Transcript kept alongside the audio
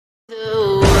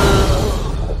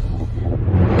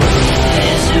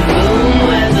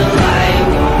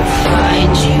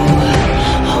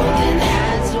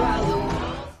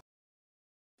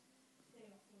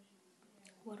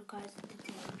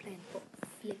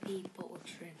the bottle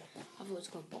extreme. I thought it was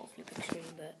called bottle flip extreme,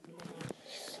 but no.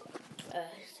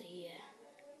 So yeah.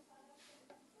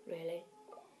 Really?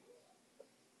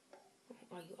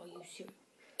 Are you serious?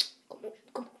 Come on,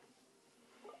 come on.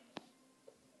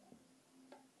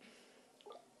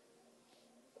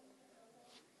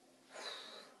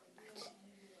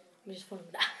 I'm just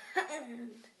following that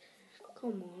hand.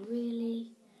 Come on,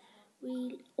 really?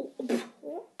 Really? Oh,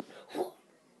 what? What?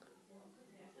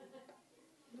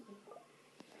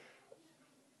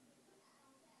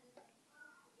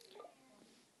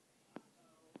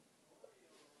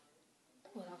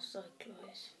 Well, that was so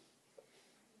close.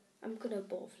 I'm good at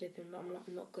bottle flipping, but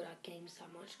I'm not good at games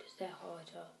that much because they're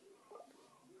harder.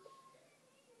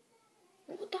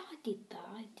 Oh, I did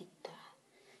that.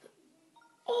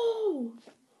 Oh!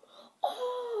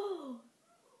 Oh!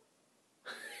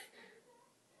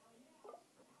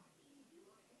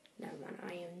 No, man,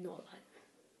 I am not like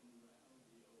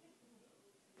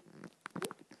that.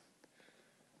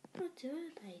 How do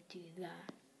they do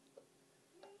that?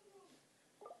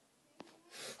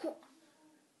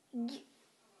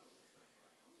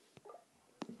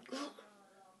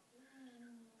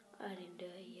 I didn't do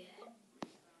it yet.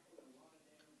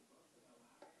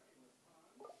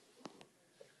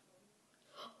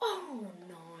 Oh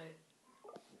no!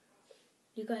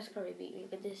 You guys probably beat me,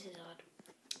 but this is hard.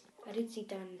 I did see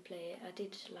Dan play it. I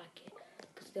did like it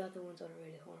because the other ones are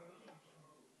really horrible.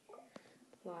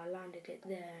 Well, I landed it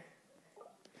there.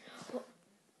 Oh,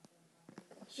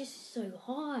 it's just so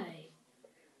high.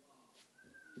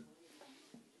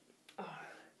 Oh.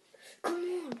 Come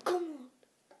on, come on,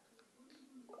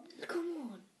 come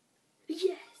on.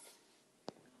 Yes.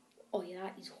 Oh yeah,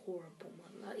 that is horrible,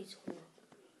 man. That is horrible.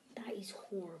 That is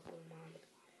horrible, man.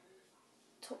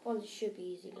 Top one should be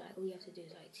easy. Like all you have to do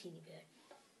is like teeny bit.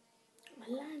 I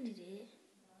landed it.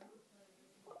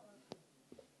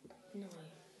 No.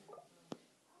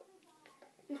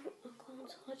 No, I can't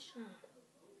touch that.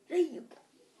 There you go.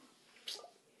 No.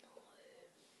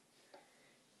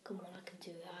 Come on, I can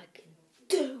do it. I can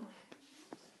do it.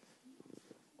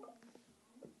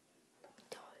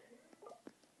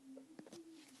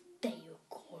 There you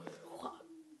go.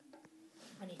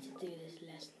 I need to do this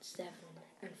lesson 7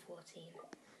 and 14.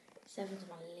 7's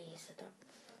my least.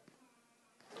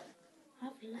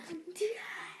 I've landed it.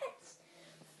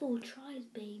 4 tries,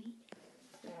 baby.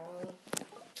 Oh,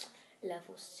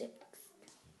 level 6.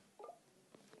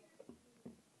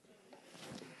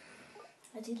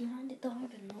 I did land it though,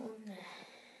 but not on there.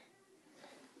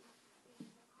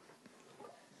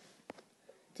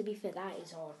 To be fair, that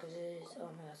is hard because it is. Oh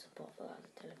no, that's a bot. That's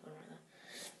a telephone right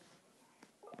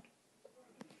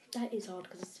there. That is hard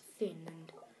because it's thin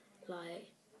and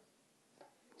like.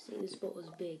 See, this bottle's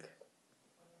big.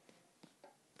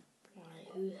 Right,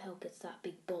 who the hell gets that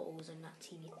big bottles and that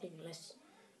teeny thing unless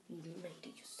you made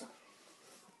it yourself?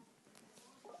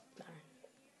 Man.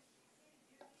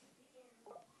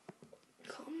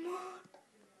 Come on.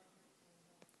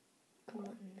 Come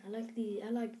on. I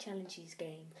like challenges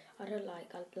game. I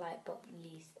like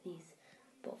these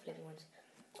bottle flipping ones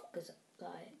because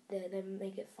like they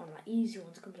make it fun. Like easy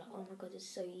ones can be like, oh my god, it's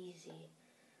so easy.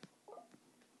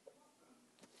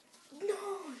 No.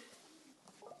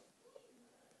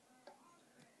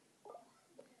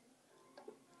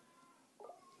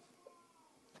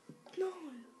 No.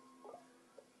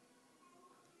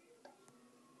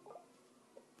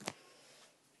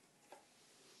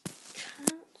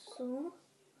 Cancel.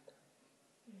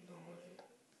 No.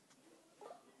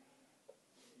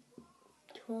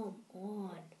 Come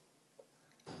on.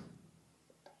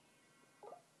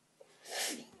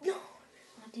 No.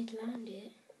 I did land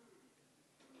it.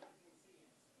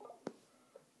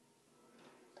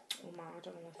 Oh man, I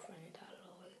don't want to throw it that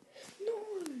low. No.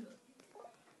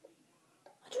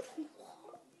 I don't know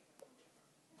what.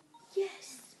 Yes.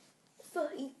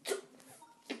 32.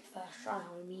 First try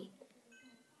on me.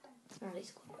 Now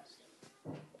let's go.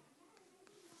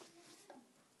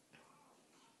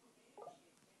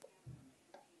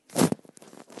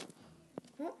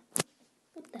 What?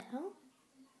 What the hell?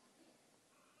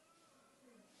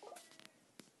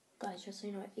 Guys, just so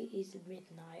you know, it is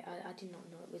midnight. I did not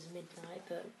know it was midnight,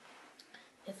 but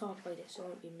if I played it, so it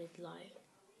won't be midnight.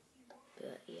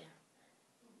 But yeah.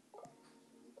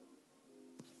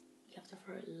 You have to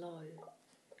throw it low.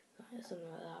 Like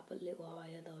something like that, but a little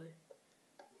higher though.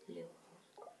 A little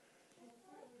higher.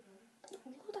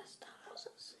 Oh god, that's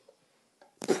thousands.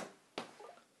 There you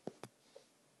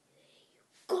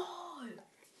go!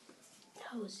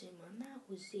 That was it, man. That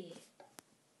was it.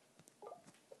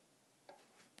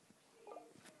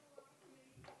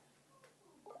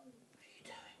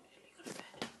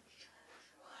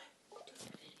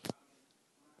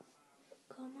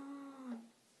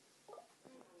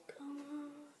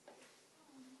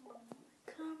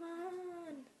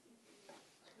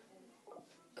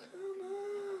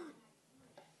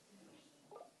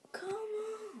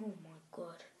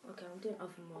 doing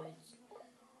other modes.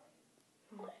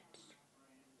 Right.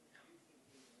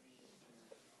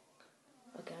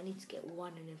 Okay, I need to get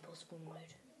one in impossible mode.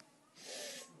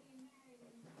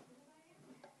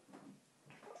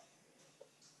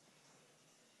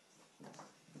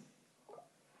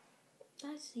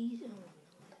 That's easy. Oh, no.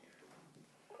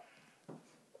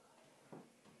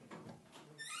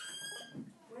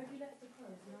 Where have you left the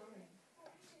clothes?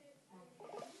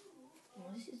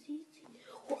 Oh, this is easy.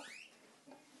 What?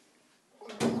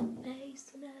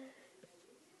 Space no.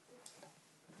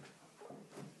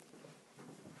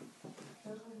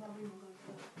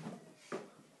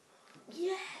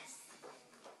 Yes.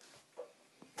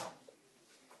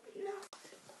 No.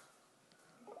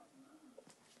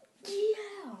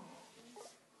 Yeah.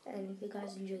 And if you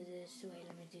guys enjoyed this, wait,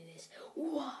 let me do this.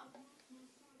 Whoa.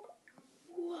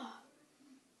 Whoa.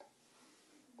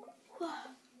 Whoa.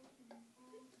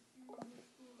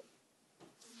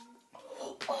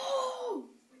 Oh!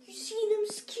 You see them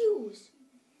skills?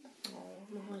 Oh,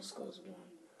 my high score's one.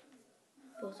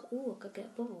 But, oh, I could get a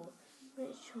bubble.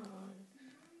 Which one?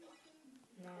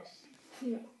 Nice.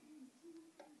 Yeah.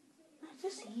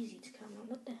 That's easy to count out.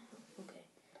 What the hell? Okay.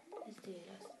 Let's do it.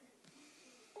 Let's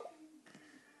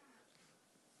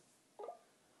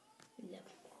 11.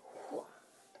 What?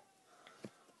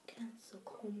 Cancel,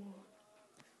 come on.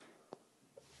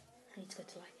 I need to go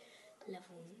to like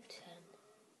level 10.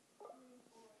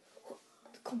 What?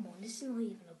 Come on, this is not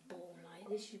even a ball. Like,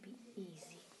 this should be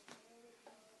easy.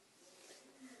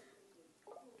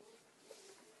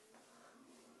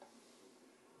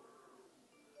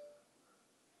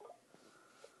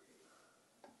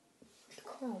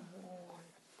 Come on.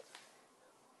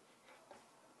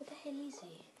 What the hell is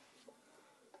he?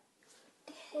 What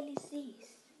the hell is this?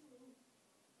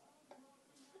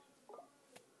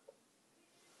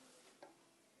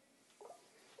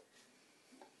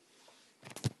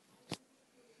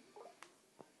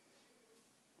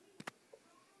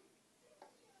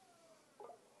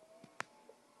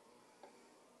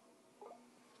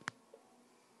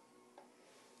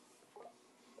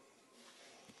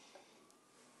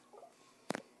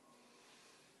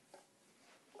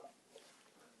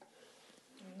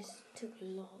 This took a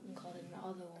lot harder than the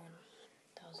other one.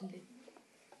 That was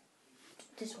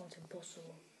this one's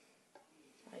impossible.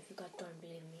 If you guys don't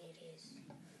believe me, it is.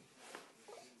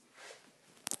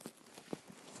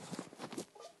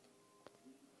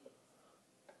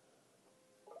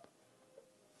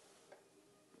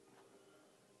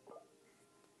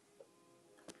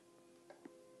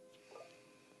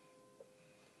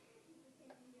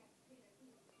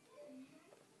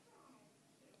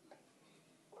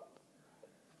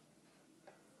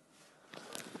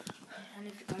 And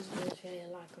if you guys enjoyed this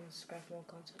video, like and subscribe for more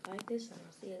content like this, and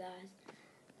I'll see you guys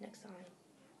next time.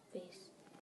 Peace.